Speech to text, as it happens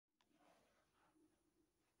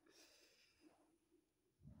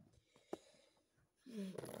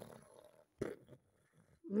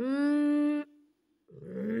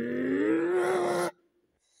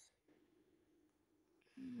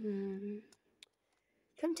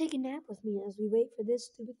Come take a nap with me as we wait for this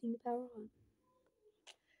stupid thing to power on.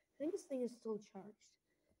 I think this thing is still charged.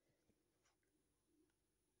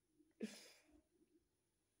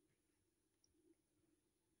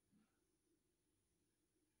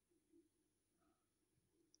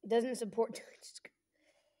 It doesn't support touchscreen.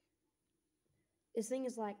 This thing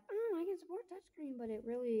is like, oh, I can support touchscreen, but it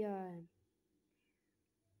really,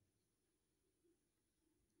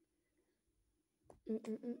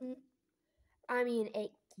 I mean,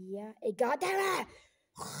 it got that right.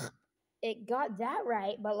 It got that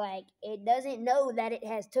right, but like, it doesn't know that it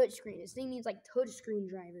has touchscreen. This thing needs like touchscreen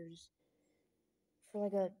drivers for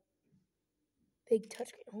like a big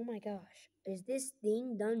touchscreen. Oh my gosh, is this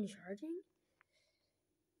thing done charging?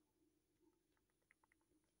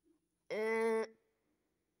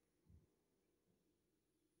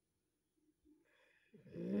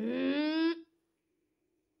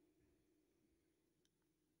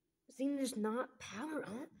 This thing does not power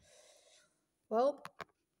on. Well.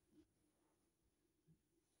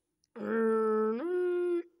 Oh,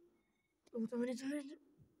 it's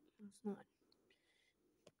not.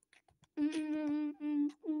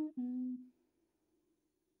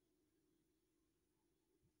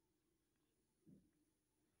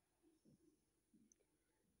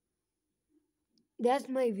 That's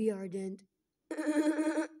my VR dent.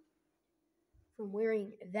 From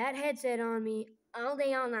wearing that headset on me all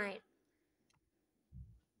day, all night.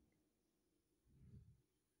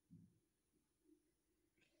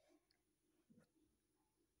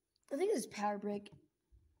 I think this is power brick.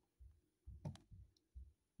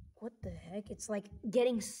 What the heck? It's like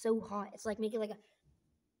getting so hot. It's like making like a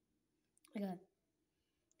it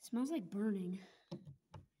smells like burning.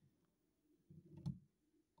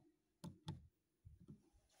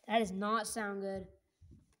 That does not sound good.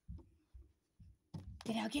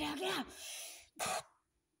 Get out, get out, get out.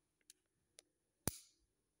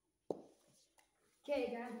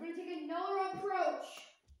 Okay, guys, we're gonna take another approach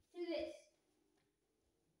to this.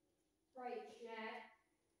 Right, chat.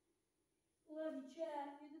 Love you,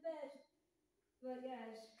 chat. You're the best. But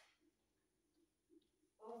guys,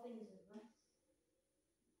 all things are less.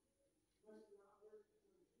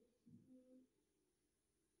 Must not work.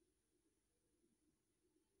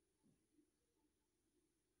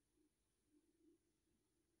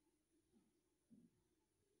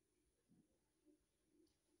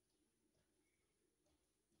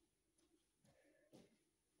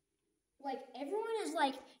 Like, everyone is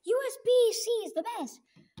like, USB-C is the best.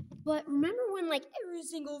 But remember when, like, every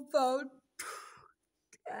single phone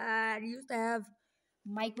used to have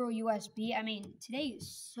micro USB? I mean, today it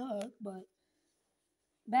sucks, but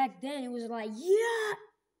back then it was like, yeah!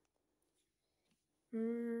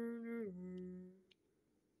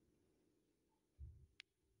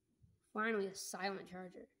 Finally, a silent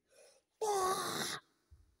charger.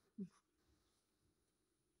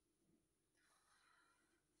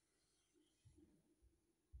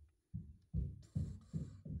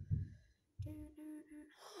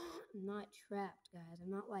 I'm not trapped, guys. I'm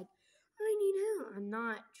not like, I need help. I'm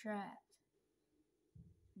not trapped.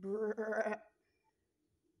 Brrr.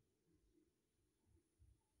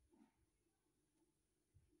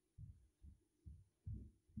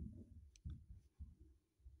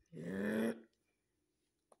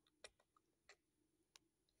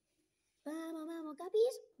 Bubble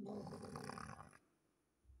guppies.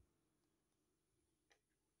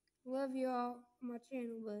 Love y'all on my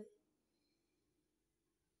channel, but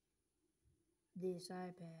this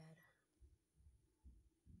iPad.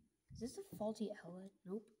 Is this a faulty outlet?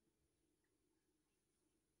 Nope.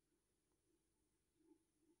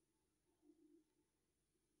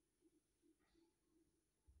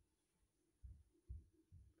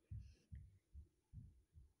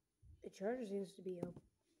 The charger seems to be open.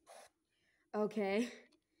 Okay.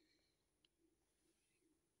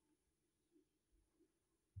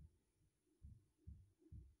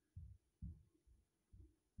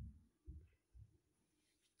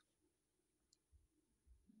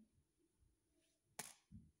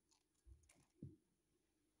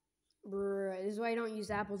 Bruh, this is why I don't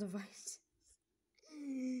use Apple devices.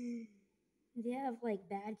 They have like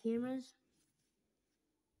bad cameras.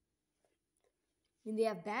 I mean, they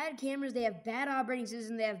have bad cameras, they have bad operating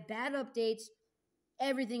systems, they have bad updates.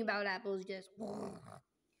 Everything about Apple is just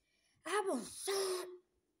Apple sucks.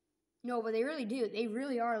 No, but they really do. They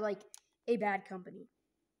really are like a bad company.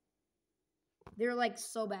 They're like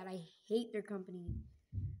so bad. I hate their company.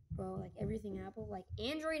 Bro, like everything Apple. Like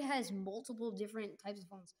Android has multiple different types of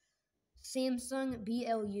phones. Samsung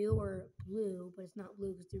BLU or blue, but it's not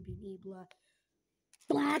blue because they're being E blah.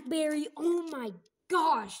 BlackBerry. Oh my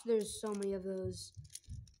gosh, there's so many of those.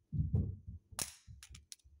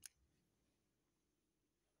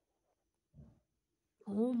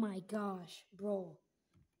 Oh my gosh, bro.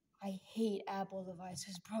 I hate Apple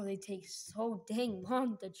devices, bro. They take so dang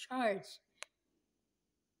long to charge.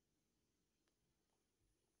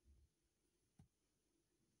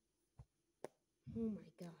 Oh my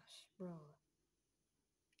gosh, bro.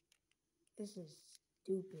 This is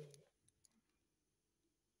stupid.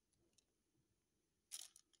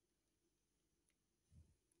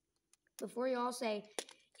 Before you all say,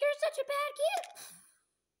 you're such a bad kid,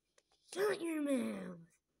 shut your mouth.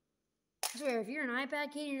 I swear, if you're an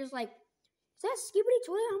iPad kid, you're just like, is that skibbity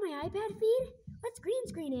toilet on my iPad feed? Let's green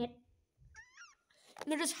screen it.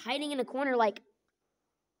 And they're just hiding in a corner like,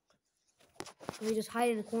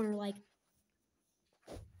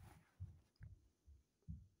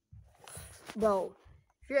 bro,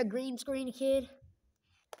 if you're a green screen kid,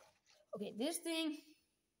 okay, this thing,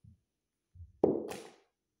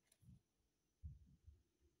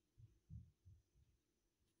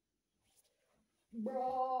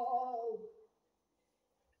 bro,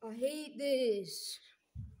 I hate this.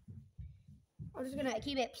 I'm just gonna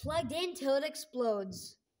keep it plugged in till it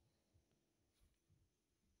explodes.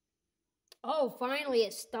 Oh, finally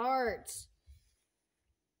it starts.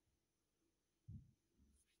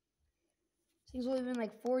 Thing's only been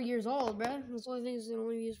like 4 years old, bruh. This only thing's been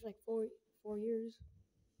only used for like four years.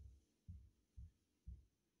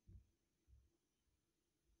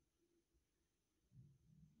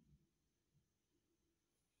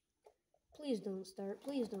 Please don't start.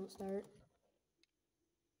 Please don't start.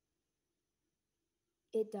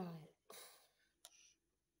 It died.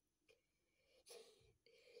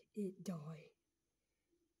 It died.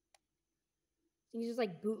 He's just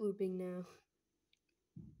like boot looping now.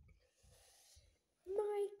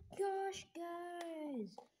 My gosh,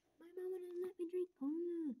 guys. My mom wouldn't let me drink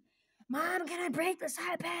cola. Mom, can I break this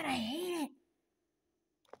iPad? I hate it.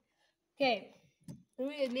 Okay.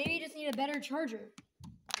 Maybe you just need a better charger.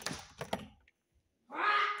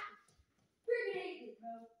 Freaking hate this,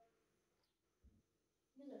 bro.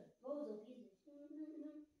 He's a bozo piece of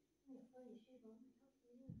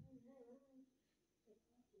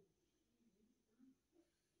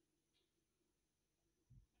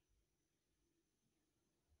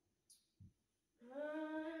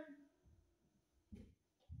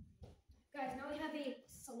guys, now we have a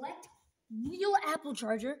select real Apple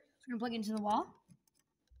charger. So we're gonna plug it into the wall.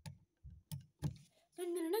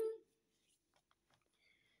 Dun, dun, dun.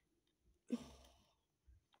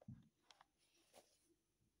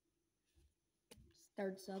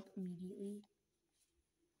 Starts up immediately.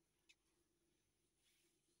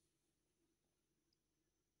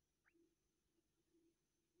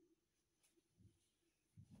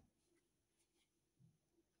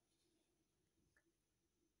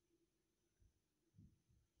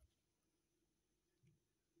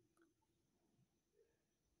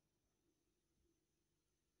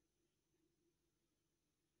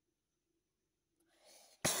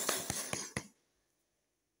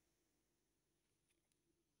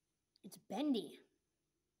 It's bendy.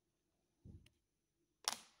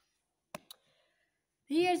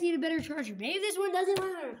 You guys need a better charger. Maybe this one doesn't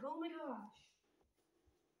matter. Oh my gosh.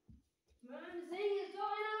 Man, this thing is going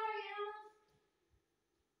on again.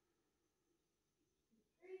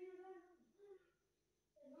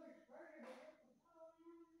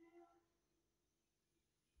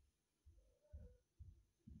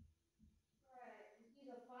 Alright, let's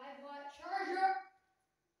use a 5-watt charger.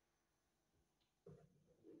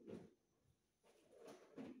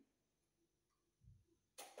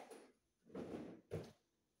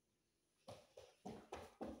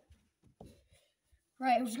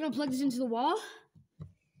 Right, I'm just gonna plug this into the wall.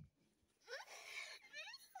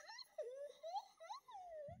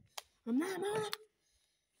 I'm not, Mom.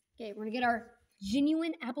 Okay, we're gonna get our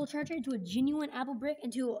genuine Apple charger into a genuine Apple brick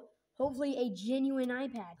into hopefully a genuine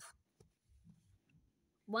iPad.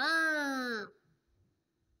 Wow.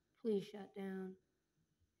 Please shut down.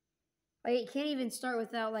 Like, it can't even start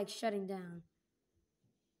without like shutting down.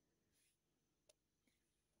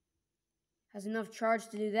 Has enough charge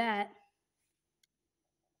to do that.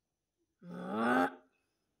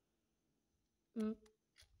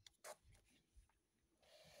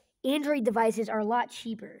 Android devices are a lot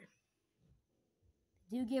cheaper.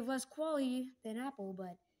 They do give less quality than Apple,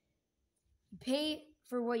 but you pay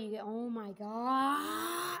for what you get. Oh my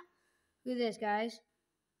god. Look at this, guys.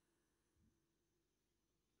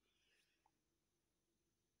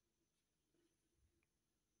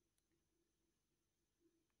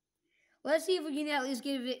 Let's see if we can at least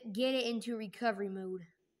get it into recovery mode.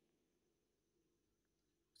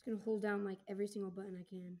 Just gonna hold down like every single button I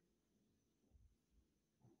can.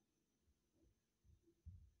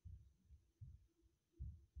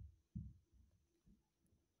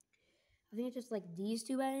 I think it's just like these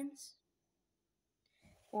two buttons.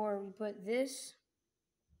 Or we put this.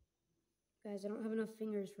 Guys, I don't have enough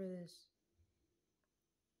fingers for this.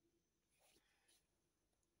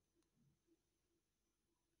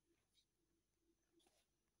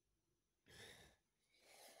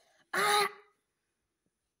 Ah!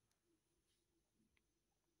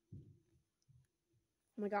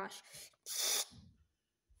 Oh my gosh.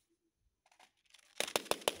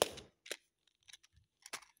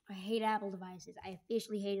 I hate Apple devices. I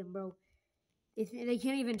officially hate them, bro. They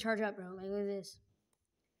can't even charge up, bro. Like, look at this.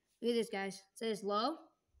 Look at this, guys. It says low.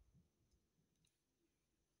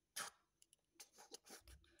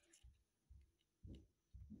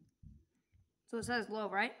 So it says low,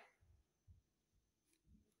 right?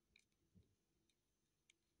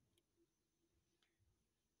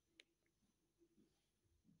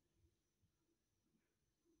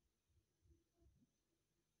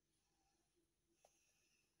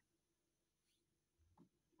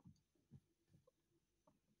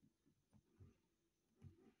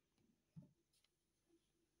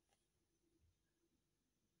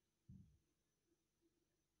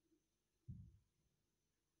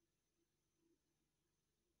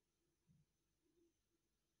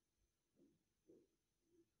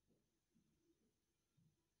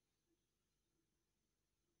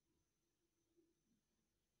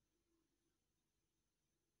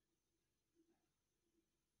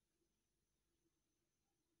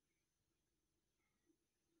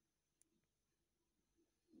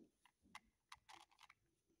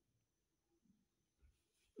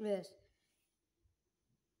 Look at this.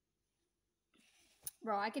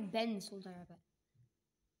 Bro, I could bend this whole entire iPad.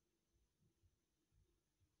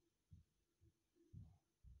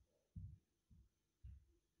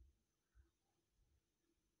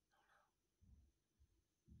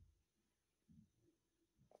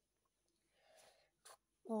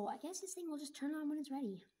 Oh, I guess this thing will just turn on when it's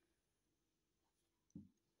ready.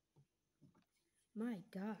 My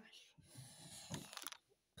gosh.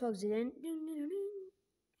 Plugs it in.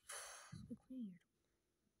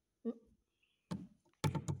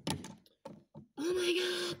 Oh my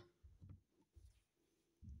god.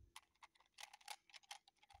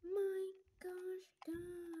 My gosh,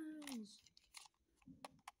 guys.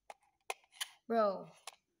 Bro.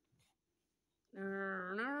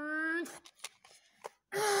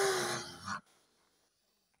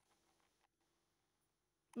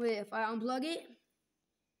 Wait, if I unplug it,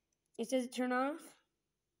 it says turn off.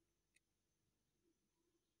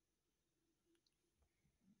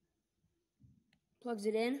 Plugs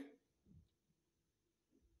it in.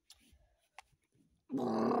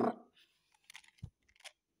 Oh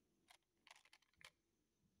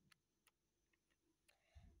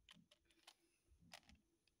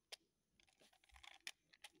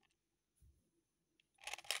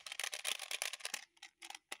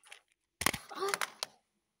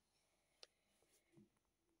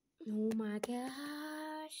my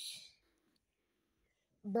gosh.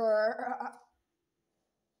 Brr.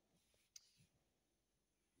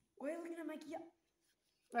 Why are you looking at my key?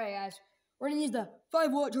 Alright, guys. We're gonna use the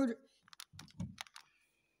 5-watt charger.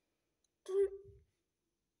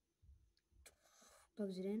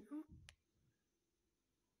 Plugs it in.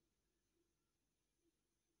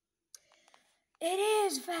 It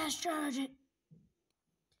is fast charging.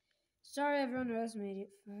 Sorry, I've underestimated it.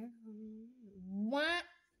 What?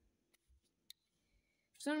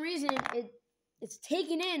 For some reason, it's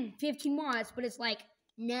taking in 15 watts, but it's like,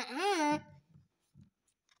 nah.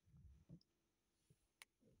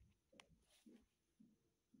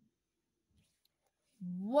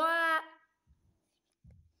 What?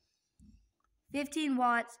 15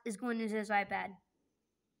 watts is going into this iPad.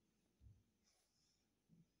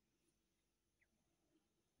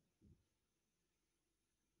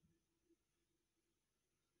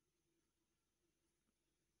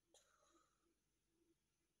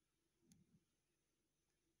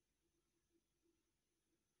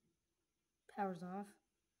 Power's off.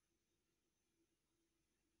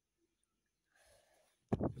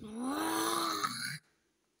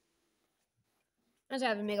 I just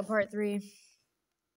have to make a part 3.